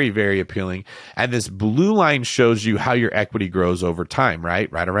very, very appealing. And this blue line shows you how your equity grows over time,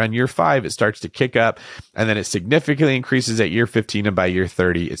 right? Right around year 5, it starts to kick up. And then it significantly increases at year 15. And by year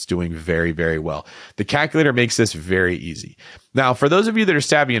 30, it's doing very, very well. The calculator makes this very easy. Now, for those of you that are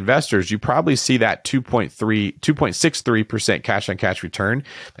savvy investors, you probably see that 2.63% cash on cash return.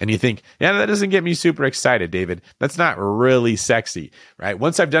 And you think, yeah, that doesn't get me super excited, David. That's not really sexy, right?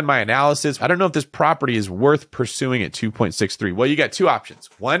 Once I've done my analysis, I don't know if this property is worth pursuing at 2.63. Well, you got two options.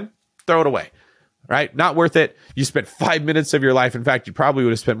 One, throw it away, right? Not worth it. You spent 5 minutes of your life. In fact, you probably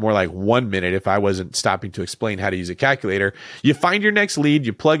would have spent more like 1 minute if I wasn't stopping to explain how to use a calculator. You find your next lead,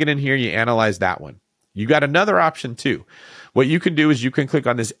 you plug it in here, you analyze that one. You got another option too. What you can do is you can click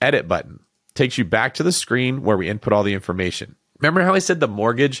on this edit button. It takes you back to the screen where we input all the information. Remember how I said the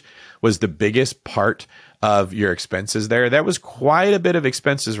mortgage was the biggest part of your expenses there? That was quite a bit of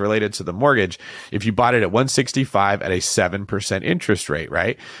expenses related to the mortgage. If you bought it at 165 at a 7% interest rate,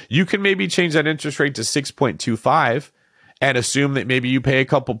 right? You can maybe change that interest rate to 6.25 and assume that maybe you pay a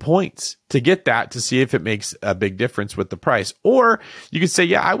couple points to get that to see if it makes a big difference with the price. Or you could say,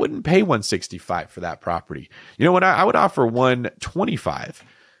 yeah, I wouldn't pay 165 for that property. You know what? I would offer 125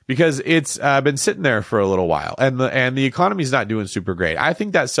 because it's been sitting there for a little while and the economy's not doing super great. I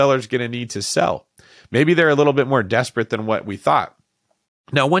think that seller's going to need to sell. Maybe they're a little bit more desperate than what we thought.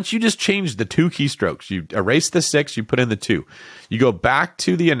 Now, once you just change the 2 keystrokes, you erase the 6, you put in the 2. You go back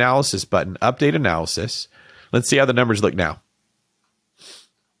to the analysis button, update analysis. Let's see how the numbers look now.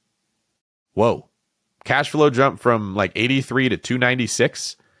 Whoa. Cash flow jumped from like 83 to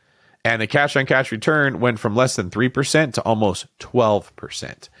 296. And the cash on cash return went from less than 3% to almost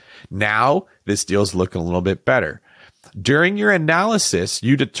 12%. Now, this deal's looking a little bit better. During your analysis,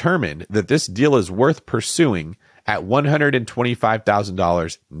 you determined that this deal is worth pursuing at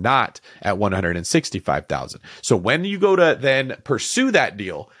 $125,000, not at $165,000. So when you go to then pursue that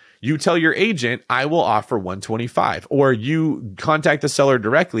deal, you tell your agent, I will offer 125, or you contact the seller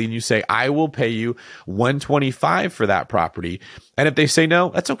directly and you say, I will pay you 125 for that property. And if they say no,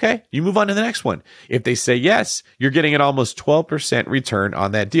 that's okay. You move on to the next one. If they say yes, you're getting an almost 12% return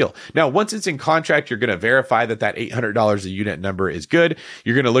on that deal. Now, once it's in contract, you're going to verify that $800 a unit number is good.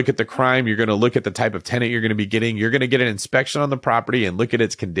 You're going to look at the crime. You're going to look at the type of tenant you're going to be getting. You're going to get an inspection on the property and look at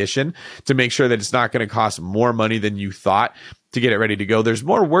its condition to make sure that it's not going to cost more money than you thought to get it ready to go. There's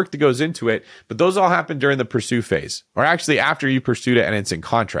more work that goes into it, but those all happen during the pursue phase, or actually after you pursued it and it's in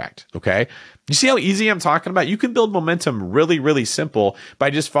contract. Okay. You see how easy I'm talking about? You can build momentum really, really simple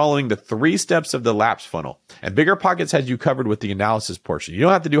by just following the 3 steps of the LAPS funnel. And BiggerPockets has you covered with the analysis portion. You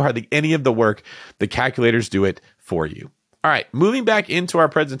don't have to do hardly any of the work. The calculators do it for you. All right, moving back into our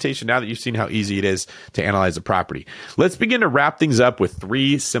presentation now that you've seen how easy it is to analyze a property. Let's begin to wrap things up with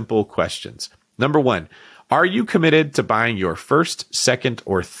 3 simple questions. Number 1, are you committed to buying your first, second,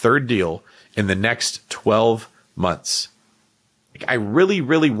 or third deal in the next 12 months? I really,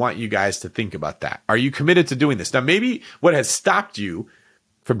 really want you guys to think about that. Are you committed to doing this? Now, maybe what has stopped you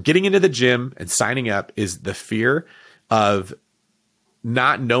from getting into the gym and signing up is the fear of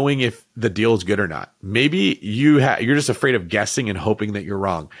not knowing if the deal is good or not. Maybe you're just afraid of guessing and hoping that you're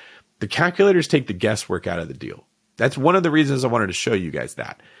wrong. The calculators take the guesswork out of the deal. That's one of the reasons I wanted to show you guys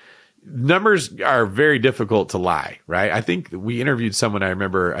that. Numbers are very difficult to lie, right? I think we interviewed someone, I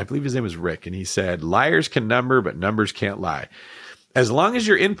remember, I believe his name was Rick, and he said, liars can number, but numbers can't lie. As long as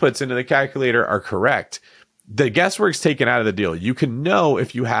your inputs into the calculator are correct, the guesswork's taken out of the deal. You can know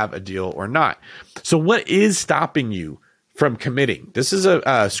if you have a deal or not. So what is stopping you from committing? This is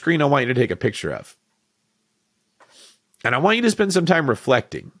a screen I want you to take a picture of. And I want you to spend some time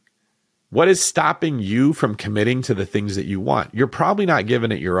reflecting. What is stopping you from committing to the things that you want? You're probably not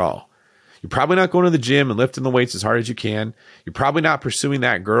giving it your all. You're probably not going to the gym and lifting the weights as hard as you can. You're probably not pursuing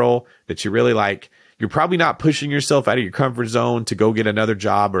that girl that you really like. You're probably not pushing yourself out of your comfort zone to go get another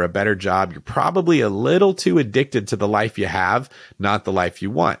job or a better job. You're probably a little too addicted to the life you have, not the life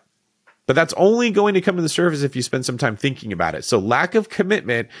you want. But that's only going to come to the surface if you spend some time thinking about it. So lack of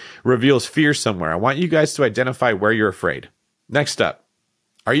commitment reveals fear somewhere. I want you guys to identify where you're afraid. Next up.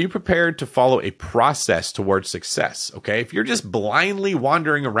 Are you prepared to follow a process towards success? Okay. If you're just blindly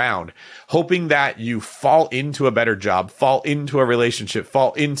wandering around, hoping that you fall into a better job, fall into a relationship,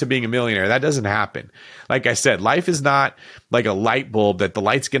 fall into being a millionaire, that doesn't happen. Like I said, life is not like a light bulb that the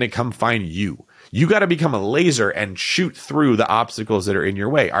light's going to come find you. You got to become a laser and shoot through the obstacles that are in your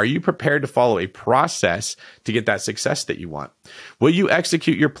way. Are you prepared to follow a process to get that success that you want? Will you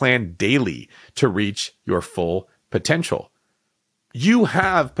execute your plan daily to reach your full potential? You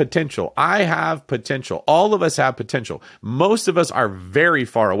have potential. I have potential. All of us have potential. Most of us are very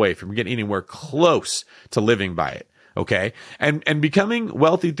far away from getting anywhere close to living by it. Okay. And becoming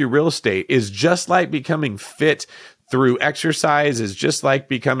wealthy through real estate is just like becoming fit through exercise, is just like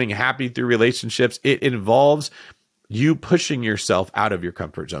becoming happy through relationships. It involves you pushing yourself out of your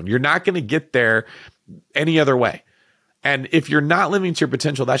comfort zone. You're not going to get there any other way. And if you're not living to your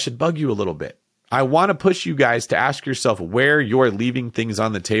potential, that should bug you a little bit. I want to push you guys to ask yourself where you're leaving things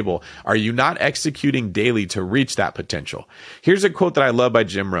on the table. Are you not executing daily to reach that potential? Here's a quote that I love by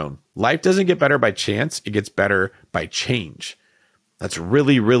Jim Rohn. Life doesn't get better by chance. It gets better by change. That's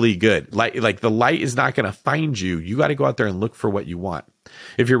really, really good. Like the light is not going to find you. You got to go out there and look for what you want.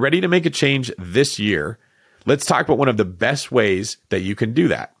 If you're ready to make a change this year, let's talk about one of the best ways that you can do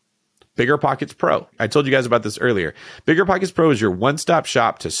that. BiggerPockets Pro. I told you guys about this earlier. BiggerPockets Pro is your one-stop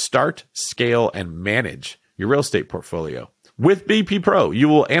shop to start, scale, and manage your real estate portfolio. With BP Pro, you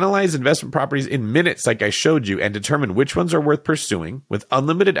will analyze investment properties in minutes like I showed you and determine which ones are worth pursuing with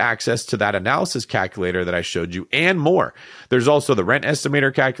unlimited access to that analysis calculator that I showed you and more. There's also the rent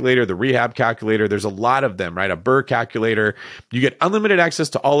estimator calculator, the rehab calculator. There's a lot of them, right? A BRRRR calculator. You get unlimited access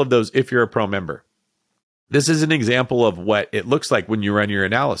to all of those if you're a pro member. This is an example of what it looks like when you run your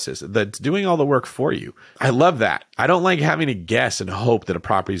analysis. That's doing all the work for you. I love that. I don't like having to guess and hope that a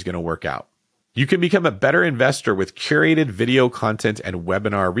property is going to work out. You can become a better investor with curated video content and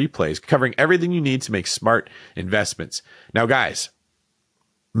webinar replays covering everything you need to make smart investments. Now, guys,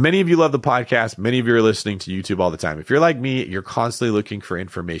 many of you love the podcast. Many of you are listening to YouTube all the time. If you're like me, you're constantly looking for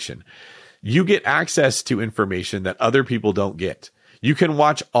information. You get access to information that other people don't get. You can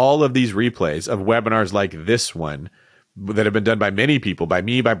watch all of these replays of webinars like this one that have been done by many people, by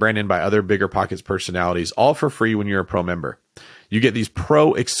me, by Brandon, by other BiggerPockets personalities, all for free when you're a pro member. You get these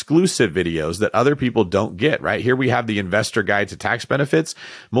pro exclusive videos that other people don't get, right? Here we have the investor guide to tax benefits,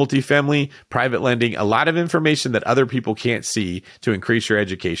 multifamily, private lending, a lot of information that other people can't see to increase your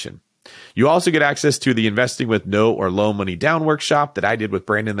education. You also get access to the Investing with No or Low Money Down workshop that I did with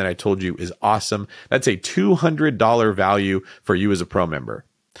Brandon that I told you is awesome. That's a $200 value for you as a pro member.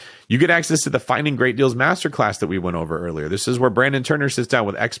 You get access to the Finding Great Deals masterclass that we went over earlier. This is where Brandon Turner sits down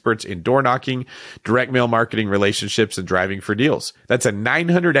with experts in door knocking, direct mail marketing, relationships, and driving for deals. That's a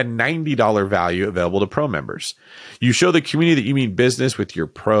 $990 value available to pro members. You show the community that you mean business with your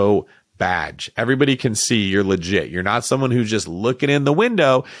pro badge. Everybody can see you're legit. You're not someone who's just looking in the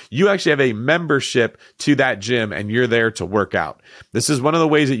window. You actually have a membership to that gym and you're there to work out. This is one of the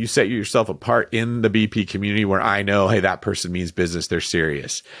ways that you set yourself apart in the BP community where I know, hey, that person means business. They're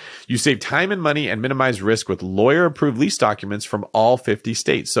serious. You save time and money and minimize risk with lawyer-approved lease documents from all 50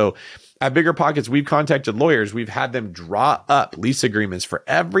 states. So at BiggerPockets, we've contacted lawyers. We've had them draw up lease agreements for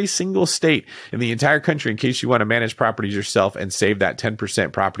every single state in the entire country in case you want to manage properties yourself and save that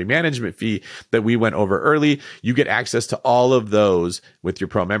 10% property management fee that we went over early. You get access to all of those with your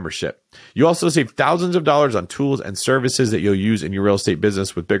pro membership. You also save thousands of dollars on tools and services that you'll use in your real estate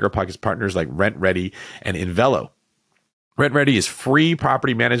business with BiggerPockets partners like Rent Ready and Invelo. RentRedi is free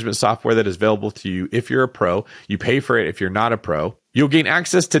property management software that is available to you if you're a pro. You pay for it if you're not a pro. You'll gain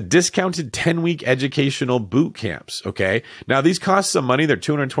access to discounted 10-week educational boot camps, okay? Now, these cost some money. They're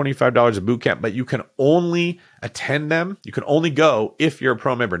 $225 a boot camp, but you can only attend them. You can only go if you're a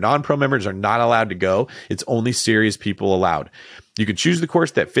pro member. Non-pro members are not allowed to go. It's only serious people allowed. You can choose the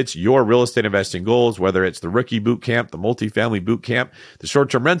course that fits your real estate investing goals, whether it's the rookie boot camp, the multifamily boot camp, the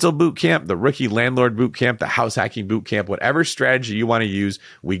short-term rental boot camp, the rookie landlord boot camp, the house hacking boot camp, whatever strategy you want to use,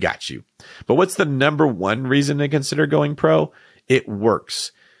 we got you. But what's the number one reason to consider going pro? It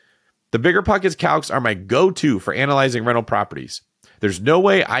works. The BiggerPockets calcs are my go-to for analyzing rental properties. There's no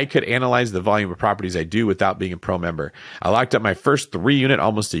way I could analyze the volume of properties I do without being a pro member. I locked up my first 3-unit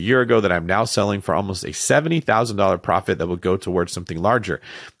almost a year ago that I'm now selling for almost a $70,000 profit that will go towards something larger.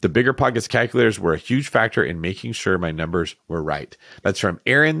 The BiggerPockets calculators were a huge factor in making sure my numbers were right. That's from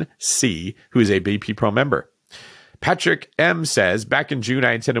Aaron C., who is a BP Pro member. Patrick M. says, back in June,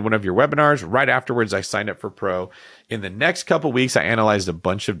 I attended one of your webinars. Right afterwards, I signed up for Pro. In the next couple weeks, I analyzed a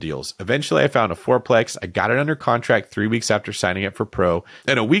bunch of deals. Eventually, I found a fourplex. I got it under contract 3 weeks after signing up for Pro.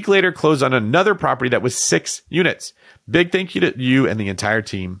 And a week later, closed on another property that was 6 units. Big thank you to you and the entire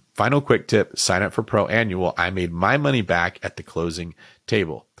team. Final quick tip, sign up for Pro Annual. I made my money back at the closing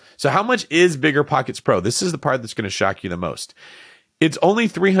table. So how much is BiggerPockets Pro? This is the part that's going to shock you the most. It's only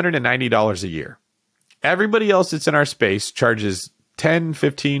 $390 a year. Everybody else that's in our space charges $10,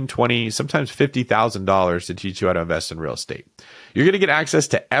 $15, $20, sometimes $50,000 to teach you how to invest in real estate. You're going to get access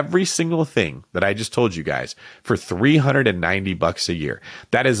to every single thing that I just told you guys for $390 a year.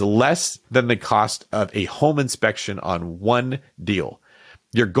 That is less than the cost of a home inspection on one deal.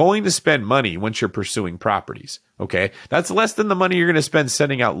 You're going to spend money once you're pursuing properties, okay? That's less than the money you're going to spend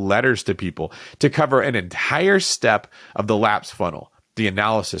sending out letters to people to cover an entire step of the lapse funnel, the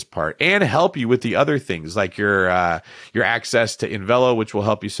analysis part, and help you with the other things like your access to Invelo, which will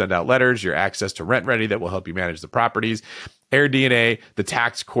help you send out letters, your access to RentRedi that will help you manage the properties, AirDNA, the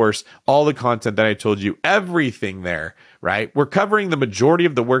tax course, all the content that I told you, everything there, right? We're covering the majority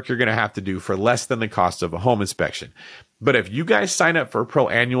of the work you're going to have to do for less than the cost of a home inspection. But if you guys sign up for Pro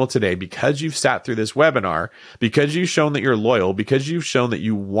Annual today, because you've sat through this webinar, because you've shown that you're loyal, because you've shown that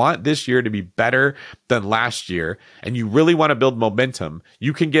you want this year to be better than last year, and you really want to build momentum,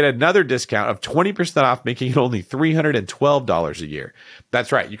 you can get another discount of 20% off, making it only $312 a year.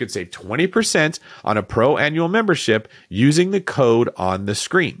 That's right. You can save 20% on a Pro Annual membership using the code on the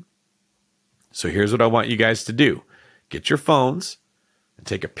screen. So here's what I want you guys to do. Get your phones and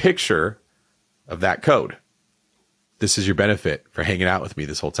take a picture of that code. This is your benefit for hanging out with me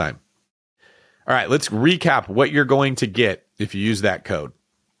this whole time. All right, let's recap what you're going to get if you use that code.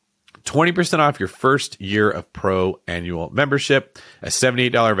 20% off your first year of Pro Annual membership, a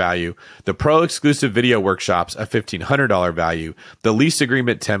 $78 value. The Pro exclusive video workshops, a $1,500 value. The lease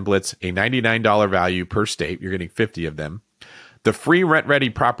agreement templates, a $99 value per state. You're getting 50 of them. The free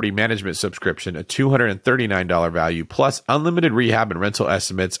RentRedi property management subscription, a $239 value, plus unlimited rehab and rental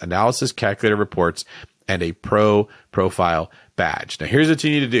estimates, analysis calculator reports, and a Pro Profile badge. Now, here's what you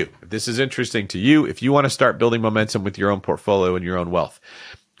need to do. If this is interesting to you, if you want to start building momentum with your own portfolio and your own wealth,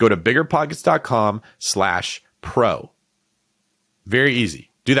 go to biggerpockets.com/pro. Very easy.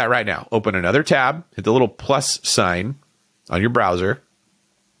 Do that right now. Open another tab, hit the little plus sign on your browser,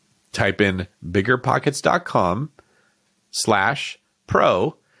 type in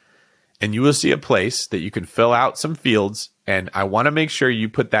biggerpockets.com/pro, and you will see a place that you can fill out some fields. And I want to make sure you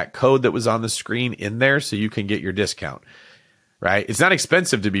put that code that was on the screen in there so you can get your discount, right? It's not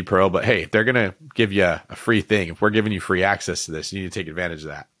expensive to be pro, but hey, if they're going to give you a free thing, if we're giving you free access to this, you need to take advantage of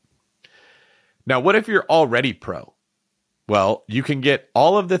that. Now, what if you're already pro? Well, you can get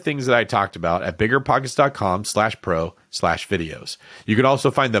all of the things that I talked about at biggerpockets.com/pro/videos. You can also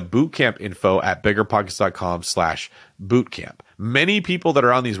find the bootcamp info at biggerpockets.com/bootcamp. Many people that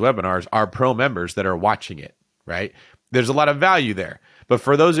are on these webinars are pro members that are watching it, right? There's a lot of value there. But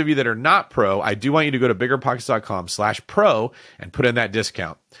for those of you that are not pro, I do want you to go to biggerpockets.com/pro and put in that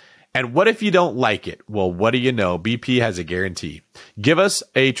discount. And what if you don't like it? Well, what do you know? BP has a guarantee. Give us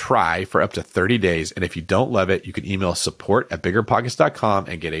a try for up to 30 days. And if you don't love it, you can email support@biggerpockets.com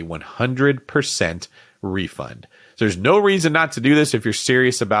and get a 100% refund. So there's no reason not to do this if you're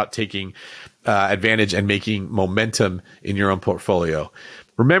serious about taking advantage and making momentum in your own portfolio.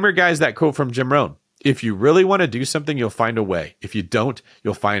 Remember, guys, that quote from Jim Rohn. If you really want to do something, you'll find a way. If you don't,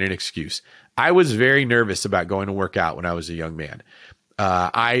 you'll find an excuse. I was very nervous about going to work out when I was a young man.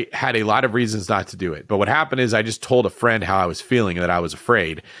 I had a lot of reasons not to do it. But what happened is I just told a friend how I was feeling and that I was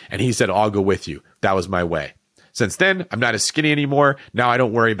afraid. And he said, I'll go with you. That was my way. Since then, I'm not as skinny anymore. Now I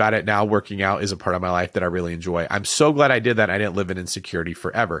don't worry about it. Now working out is a part of my life that I really enjoy. I'm so glad I did that. I didn't live in insecurity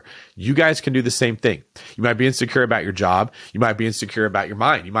forever. You guys can do the same thing. You might be insecure about your job. You might be insecure about your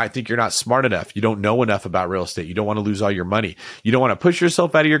mind. You might think you're not smart enough. You don't know enough about real estate. You don't want to lose all your money. You don't want to push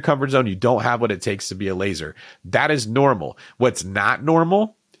yourself out of your comfort zone. You don't have what it takes to be a laser. That is normal. What's not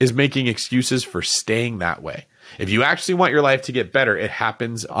normal is making excuses for staying that way. If you actually want your life to get better, it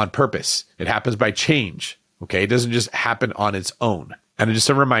happens on purpose. It happens by change. Okay, it doesn't just happen on its own. And just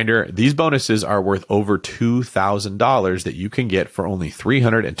a reminder, these bonuses are worth over $2,000 that you can get for only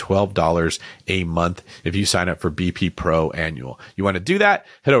 $312 a month if you sign up for BP Pro Annual. You want to do that?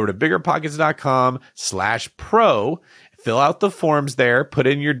 Head over to biggerpockets.com/pro, fill out the forms there, put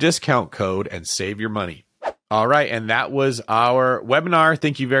in your discount code, and save your money. All right, and that was our webinar.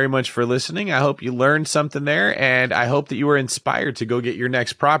 Thank you very much for listening. I hope you learned something there, and I hope that you were inspired to go get your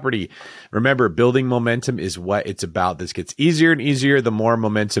next property. Remember, building momentum is what it's about. This gets easier and easier the more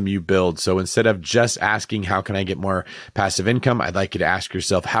momentum you build. So instead of just asking, how can I get more passive income? I'd like you to ask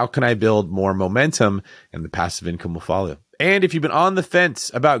yourself, how can I build more momentum? And the passive income will follow. And if you've been on the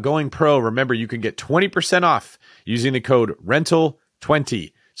fence about going pro, remember, you can get 20% off using the code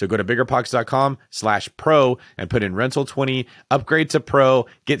RENTAL20. So go to biggerpockets.com/pro and put in rental20, upgrade to pro,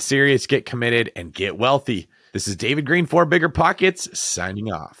 get serious, get committed, and get wealthy. This is David Greene for BiggerPockets,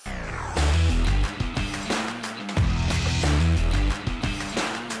 signing off.